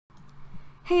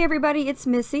Hey everybody, it's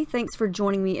Missy. Thanks for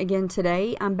joining me again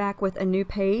today. I'm back with a new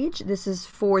page. This is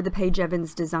for the Paige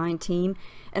Evans design team,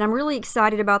 and I'm really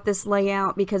excited about this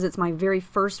layout because it's my very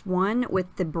first one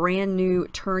with the brand new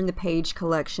Turn the Page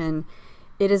collection.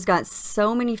 It has got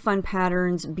so many fun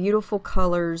patterns, beautiful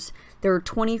colors. There are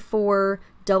 24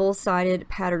 double-sided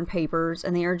pattern papers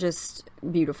and they are just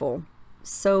beautiful.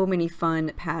 So many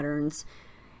fun patterns.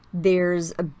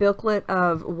 There's a booklet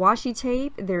of washi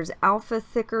tape, there's alpha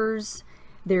thickers,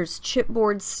 there's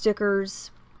chipboard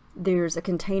stickers, there's a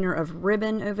container of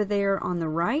ribbon over there on the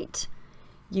right.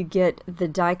 You get the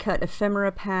die cut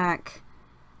ephemera pack,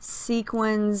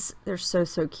 sequins, they're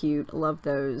so cute, love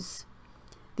those.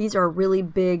 These are really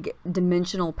big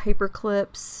dimensional paper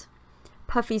clips,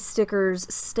 puffy stickers,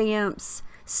 stamps,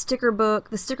 sticker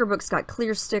book. The sticker book's got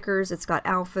clear stickers, it's got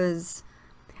alphas.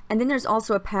 And then there's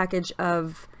also a package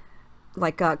of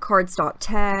like cardstock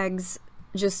tags,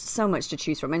 just so much to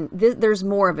choose from. And there's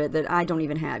more of it that I don't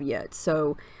even have yet.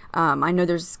 So I know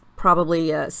there's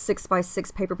probably a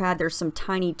 6x6 paper pad. There's some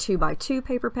tiny 2x2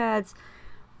 paper pads,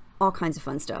 all kinds of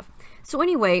fun stuff. So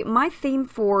anyway, my theme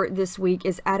for this week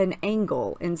is at an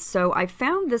angle. And so I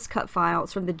found this cut file.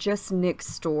 It's from the Just Knix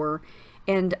store.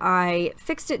 And I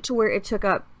fixed it to where it took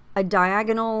up a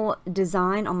diagonal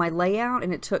design on my layout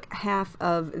and it took half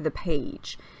of the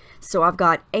page. So I've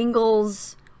got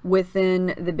angles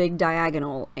within the big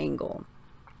diagonal angle.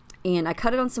 And I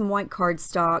cut it on some white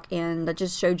cardstock, and I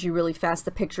just showed you really fast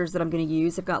the pictures that I'm going to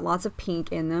use. They've got lots of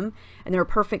pink in them, and they're a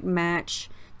perfect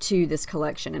match to this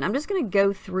collection. And I'm just going to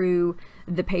go through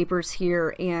the papers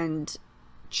here and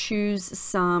choose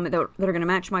some that are going to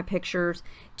match my pictures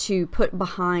to put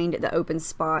behind the open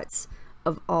spots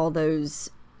of all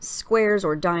those squares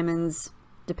or diamonds,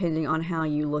 depending on how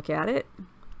you look at it.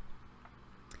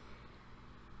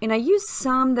 And I use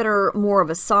some that are more of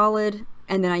a solid,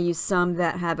 and then I use some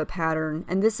that have a pattern.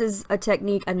 And this is a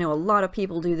technique, I know a lot of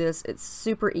people do this. It's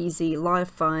super easy, a lot of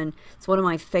fun. It's one of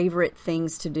my favorite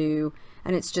things to do.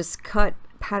 And it's just cut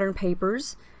pattern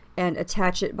papers and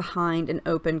attach it behind an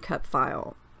open cut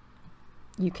file.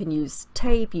 You can use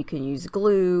tape, you can use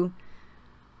glue,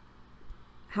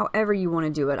 however you want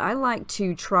to do it. I like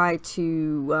to try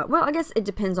to, well, I guess it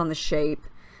depends on the shape.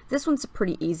 This one's a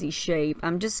pretty easy shape.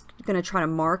 I'm just going to try to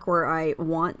mark where I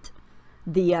want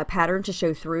the pattern to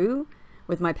show through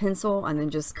with my pencil and then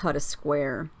just cut a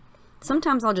square.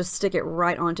 Sometimes I'll just stick it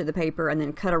right onto the paper and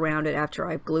then cut around it after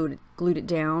I've glued it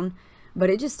down. But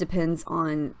it just depends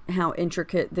on how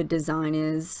intricate the design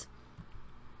is.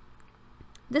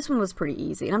 This one was pretty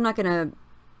easy. And I'm not going to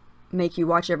make you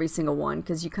watch every single one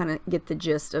because you kind of get the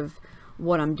gist of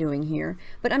what I'm doing here.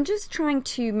 But I'm just trying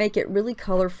to make it really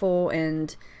colorful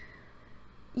and,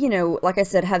 you know, like I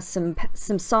said, have some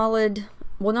solid,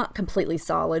 well, not completely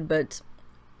solid, but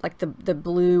like the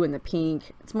blue and the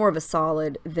pink. It's more of a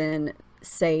solid than,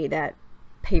 say, that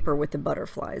paper with the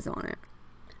butterflies on it.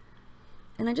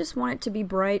 And I just want it to be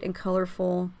bright and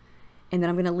colorful. And then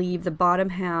I'm going to leave the bottom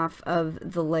half of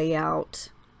the layout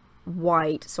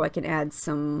white so I can add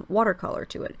some watercolor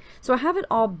to it. So I have it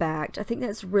all backed. I think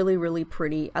that's really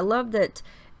pretty. I love that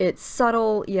it's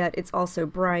subtle, yet it's also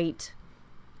bright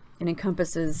and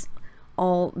encompasses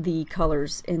all the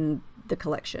colors in the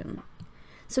collection.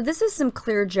 So this is some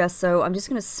clear gesso. I'm just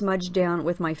going to smudge down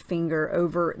with my finger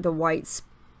over the white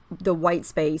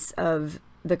space of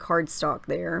the cardstock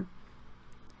there.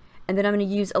 And then I'm going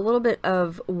to use a little bit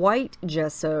of white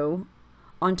gesso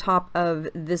on top of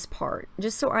this part,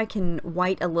 just so I can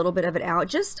white a little bit of it out,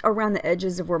 just around the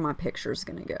edges of where my picture is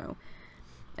going to go.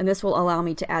 And this will allow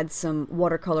me to add some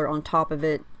watercolor on top of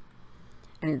it.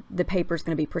 And the paper is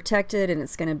going to be protected, and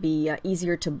it's going to be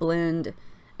easier to blend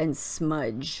and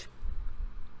smudge.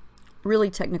 Really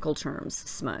technical terms,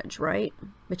 smudge, right?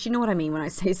 But you know what I mean when I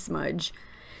say smudge.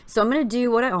 So I'm going to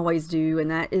do what I always do, and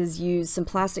that is use some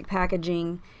plastic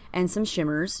packaging and some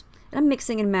shimmers. And I'm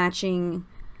mixing and matching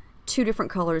two different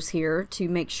colors here to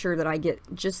make sure that I get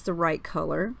just the right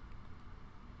color.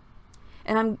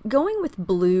 And I'm going with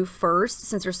blue first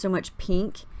since there's so much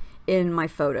pink in my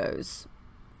photos.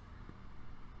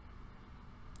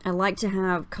 I like to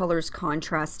have colors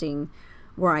contrasting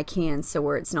where I can, so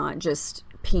where it's not just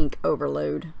pink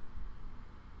overload.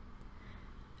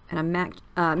 And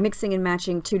I'm mixing and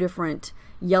matching two different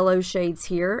yellow shades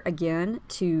here again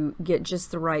to get just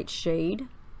the right shade.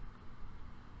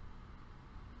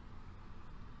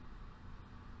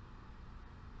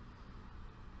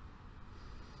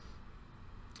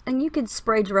 And you could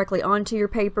spray directly onto your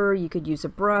paper. You could use a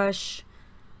brush.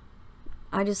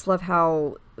 I just love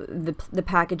how the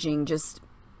packaging, just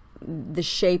the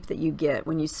shape that you get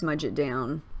when you smudge it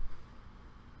down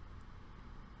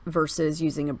versus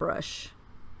using a brush.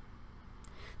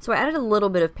 So I added a little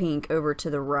bit of pink over to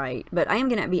the right, but I am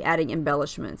going to be adding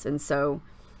embellishments, and so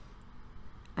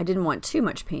I didn't want too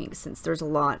much pink since there's a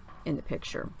lot in the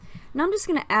picture. Now I'm just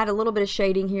going to add a little bit of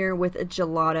shading here with a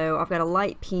gelato. I've got a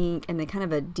light pink and then kind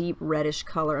of a deep reddish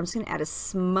color. I'm just going to add a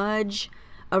smudge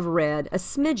of red, a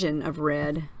smidgen of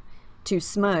red to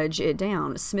smudge it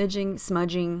down. Smidging,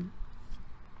 smudging,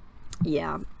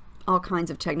 yeah, all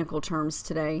kinds of technical terms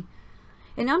today.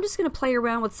 And now I'm just going to play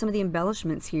around with some of the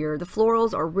embellishments here. The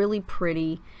florals are really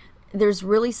pretty. There's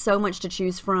really so much to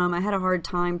choose from. I had a hard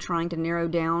time trying to narrow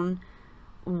down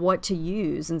what to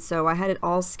use, and so I had it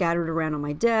all scattered around on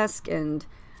my desk, and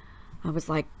I was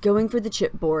like going for the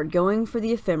chipboard, going for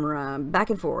the ephemera, back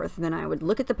and forth. And then I would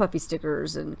look at the puffy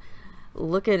stickers and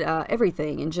look at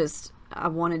everything, and just I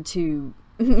wanted to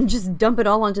just dump it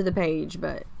all onto the page,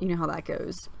 but you know how that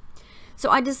goes. So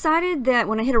I decided that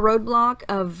when I hit a roadblock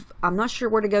of I'm not sure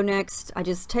where to go next, I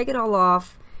just take it all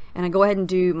off and I go ahead and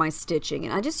do my stitching.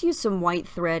 And I just use some white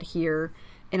thread here,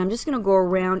 and I'm just going to go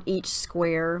around each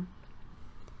square.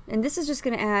 And this is just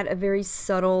going to add a very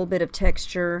subtle bit of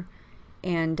texture,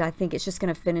 and I think it's just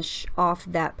going to finish off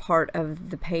that part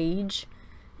of the page.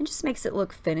 It just makes it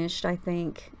look finished, I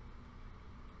think.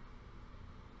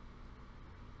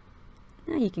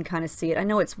 Now you can kind of see it. I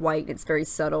know it's white, it's very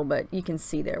subtle, but you can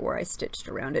see there where I stitched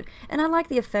around it. And I like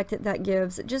the effect that that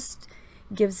gives. It just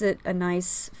gives it a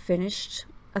nice finished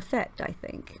effect, I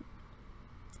think.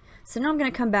 So now I'm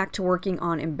going to come back to working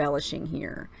on embellishing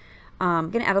here.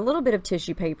 I'm going to add a little bit of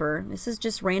tissue paper. This is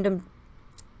just random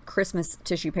Christmas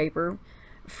tissue paper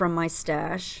from my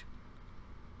stash.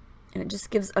 And it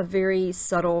just gives a very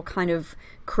subtle kind of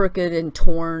crooked and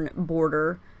torn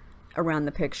border around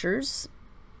the pictures.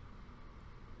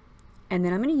 And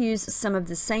then I'm going to use some of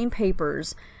the same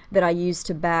papers that I used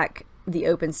to back the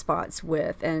open spots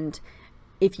with. And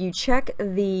if you check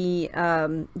the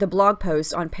blog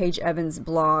post on Paige Evans'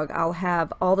 blog, I'll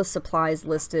have all the supplies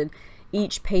listed,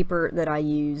 each paper that I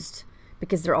used,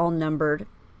 because they're all numbered.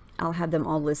 I'll have them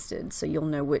all listed so you'll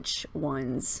know which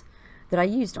ones that I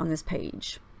used on this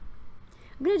page.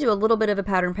 I'm going to do a little bit of a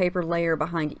pattern paper layer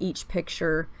behind each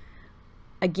picture.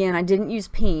 Again, I didn't use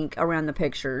pink around the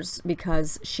pictures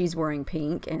because she's wearing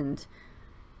pink, and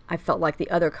I felt like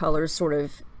the other colors sort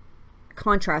of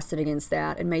contrasted against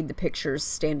that and made the pictures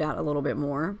stand out a little bit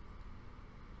more.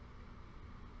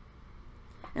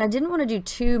 And I didn't want to do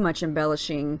too much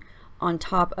embellishing on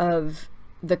top of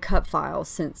the cut file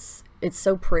since it's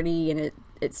so pretty and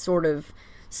it sort of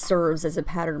serves as a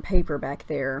pattern paper back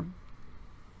there.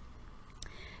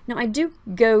 Now I do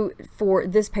go for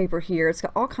this paper here. It's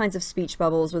got all kinds of speech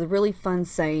bubbles with really fun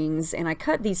sayings, and I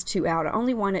cut these two out. I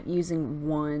only wind up using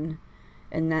one,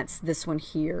 and that's this one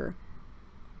here.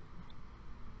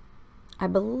 I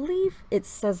believe it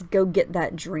says "Go get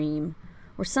that dream"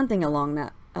 or something along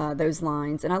that those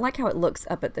lines, and I like how it looks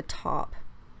up at the top,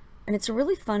 and it's a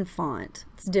really fun font.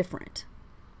 It's different.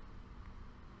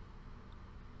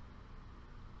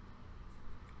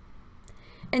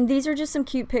 And these are just some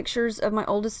cute pictures of my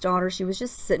oldest daughter. She was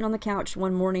just sitting on the couch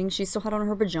one morning. She still had on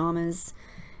her pajamas.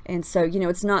 And so, you know,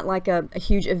 it's not like a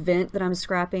huge event that I'm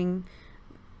scrapping.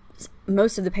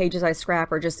 Most of the pages I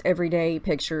scrap are just everyday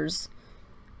pictures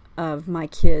of my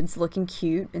kids looking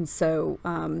cute. And so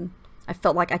I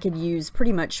felt like I could use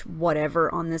pretty much whatever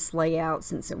on this layout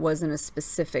since it wasn't a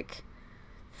specific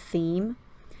theme.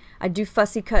 I do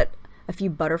fussy cut a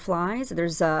few butterflies.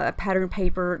 There's a pattern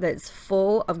paper that's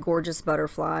full of gorgeous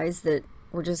butterflies that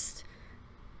were just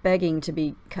begging to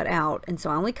be cut out, and so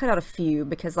I only cut out a few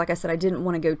because, like I said, I didn't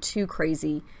want to go too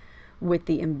crazy with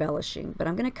the embellishing, but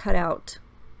I'm going to cut out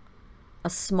a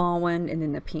small one and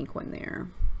then the pink one there.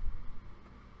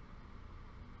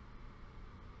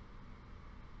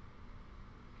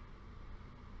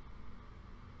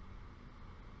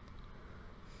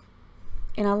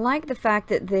 And I like the fact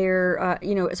that there,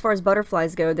 you know, as far as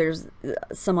butterflies go, there's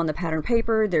some on the pattern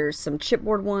paper, there's some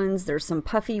chipboard ones, there's some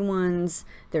puffy ones,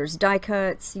 there's die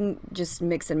cuts. You can just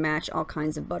mix and match all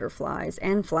kinds of butterflies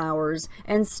and flowers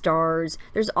and stars.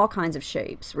 There's all kinds of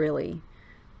shapes, really.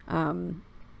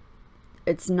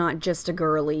 It's not just a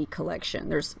girly collection.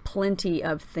 There's plenty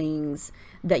of things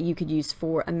that you could use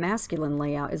for a masculine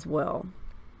layout as well.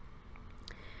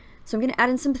 So I'm going to add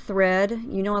in some thread.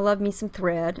 You know I love me some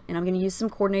thread, and I'm going to use some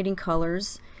coordinating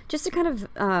colors just to kind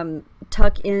of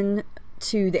tuck in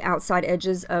to the outside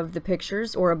edges of the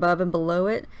pictures or above and below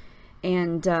it,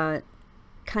 and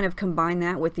kind of combine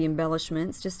that with the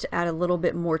embellishments just to add a little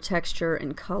bit more texture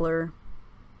and color.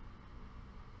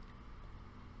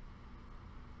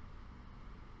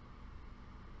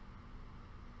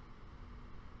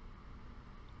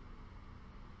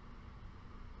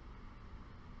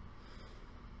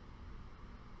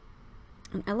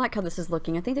 I like how this is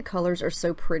looking. I think the colors are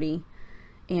so pretty,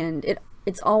 and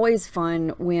it's always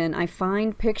fun when I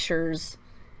find pictures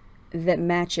that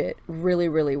match it really,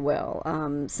 really well.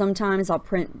 Sometimes I'll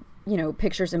print, you know,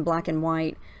 pictures in black and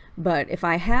white, but if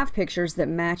I have pictures that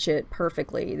match it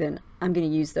perfectly, then I'm going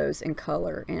to use those in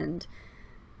color, and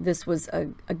this was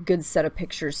a good set of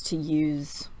pictures to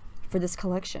use for this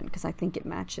collection because I think it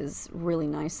matches really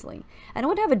nicely. And it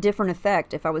would have a different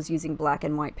effect if I was using black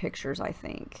and white pictures, I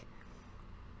think.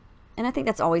 And I think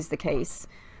that's always the case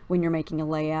when you're making a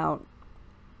layout.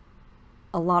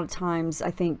 A lot of times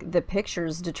I think the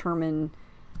pictures determine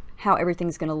how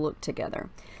everything's going to look together.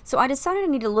 So I decided I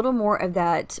need a little more of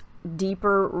that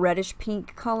deeper reddish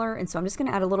pink color, and so I'm just going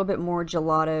to add a little bit more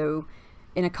gelato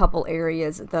in a couple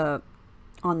areas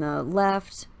on the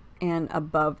left and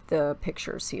above the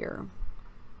pictures here.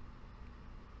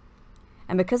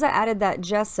 And because I added that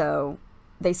gesso,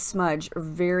 they smudge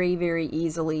very, very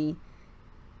easily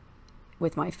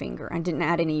with my finger. I didn't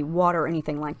add any water or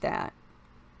anything like that.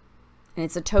 And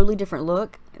it's a totally different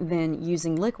look than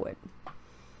using liquid.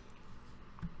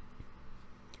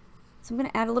 So I'm going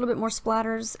to add a little bit more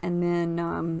splatters and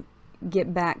then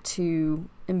get back to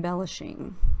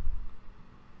embellishing.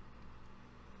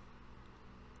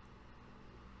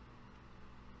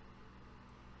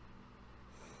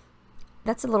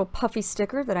 That's a little puffy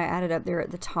sticker that I added up there at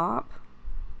the top.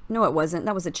 No, it wasn't.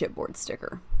 That was a chipboard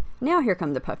sticker. Now here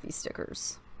come the puffy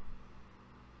stickers.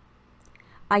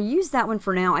 I use that one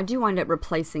for now. I do wind up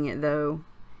replacing it though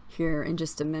here in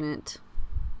just a minute.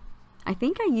 I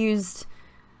think I used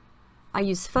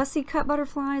fussy cut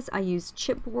butterflies, I used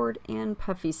chipboard and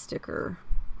puffy sticker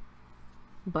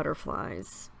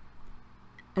butterflies,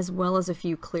 as well as a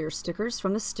few clear stickers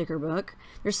from the sticker book.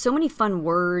 There's so many fun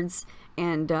words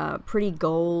and pretty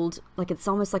gold, like it's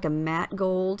almost like a matte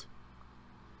gold.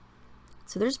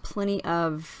 So there's plenty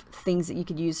of things that you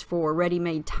could use for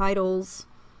ready-made titles.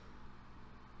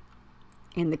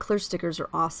 And the clear stickers are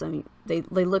awesome. They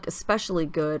look especially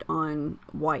good on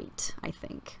white, I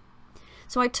think.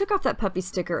 So I took off that puffy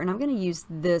sticker and I'm going to use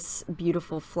this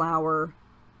beautiful flower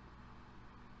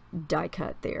die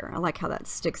cut there. I like how that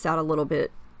sticks out a little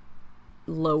bit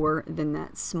lower than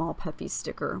that small puffy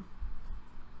sticker.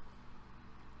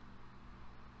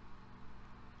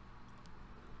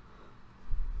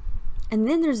 And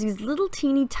then there's these little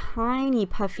teeny tiny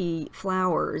puffy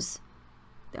flowers.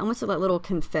 They almost look like little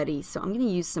confetti, so I'm going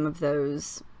to use some of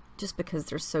those just because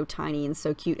they're so tiny and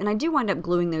so cute. And I do wind up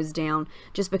gluing those down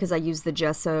just because I use the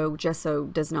gesso. Gesso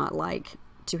does not like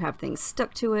to have things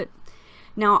stuck to it.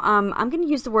 Now I'm going to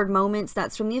use the word moments.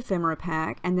 That's from the ephemera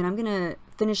pack, and then I'm going to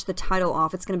finish the title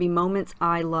off. It's going to be Moments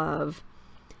I Love,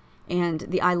 and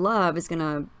the I Love is going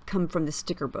to come from the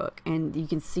sticker book, and you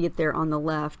can see it there on the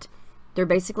left. They're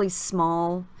basically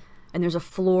small, and there's a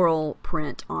floral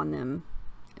print on them.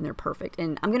 And they're perfect.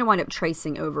 And I'm going to wind up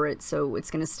tracing over it, so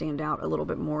it's going to stand out a little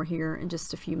bit more here in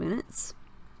just a few minutes.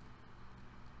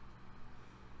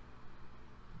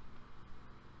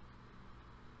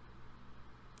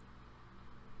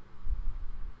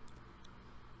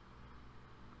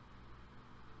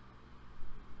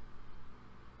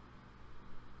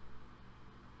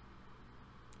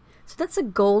 So that's a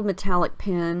gold metallic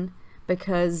pen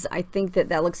because I think that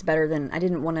that looks better than, I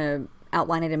didn't want to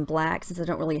outline it in black since I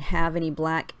don't really have any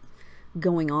black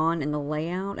going on in the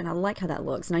layout, and I like how that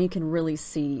looks. Now you can really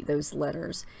see those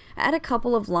letters. I add a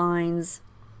couple of lines,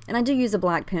 and I do use a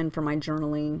black pen for my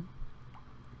journaling.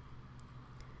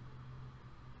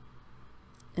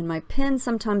 And my pen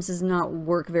sometimes does not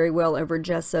work very well over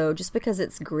gesso just because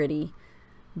it's gritty,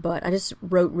 but I just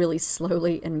wrote really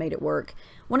slowly and made it work.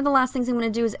 One of the last things I'm going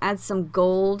to do is add some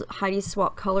gold Heidi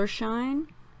Swapp Color Shine.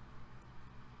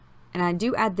 And I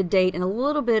do add the date and a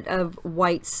little bit of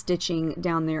white stitching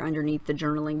down there underneath the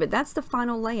journaling. But that's the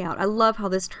final layout. I love how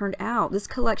this turned out. This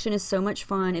collection is so much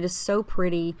fun. It is so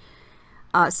pretty.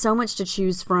 So much to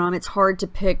choose from. It's hard to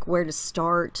pick where to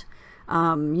start.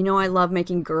 You know, I love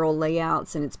making girl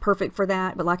layouts, and it's perfect for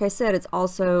that. But like I said, it's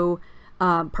also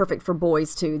perfect for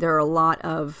boys too. There are a lot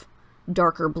of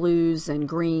darker blues and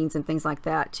greens and things like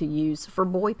that to use for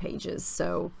boy pages.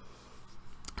 So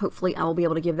hopefully I will be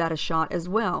able to give that a shot as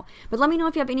well. But let me know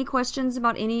if you have any questions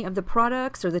about any of the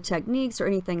products or the techniques or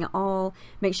anything at all.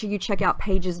 Make sure you check out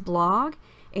Paige's blog,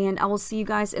 and I will see you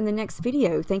guys in the next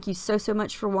video. Thank you so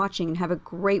much for watching, and have a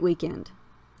great weekend.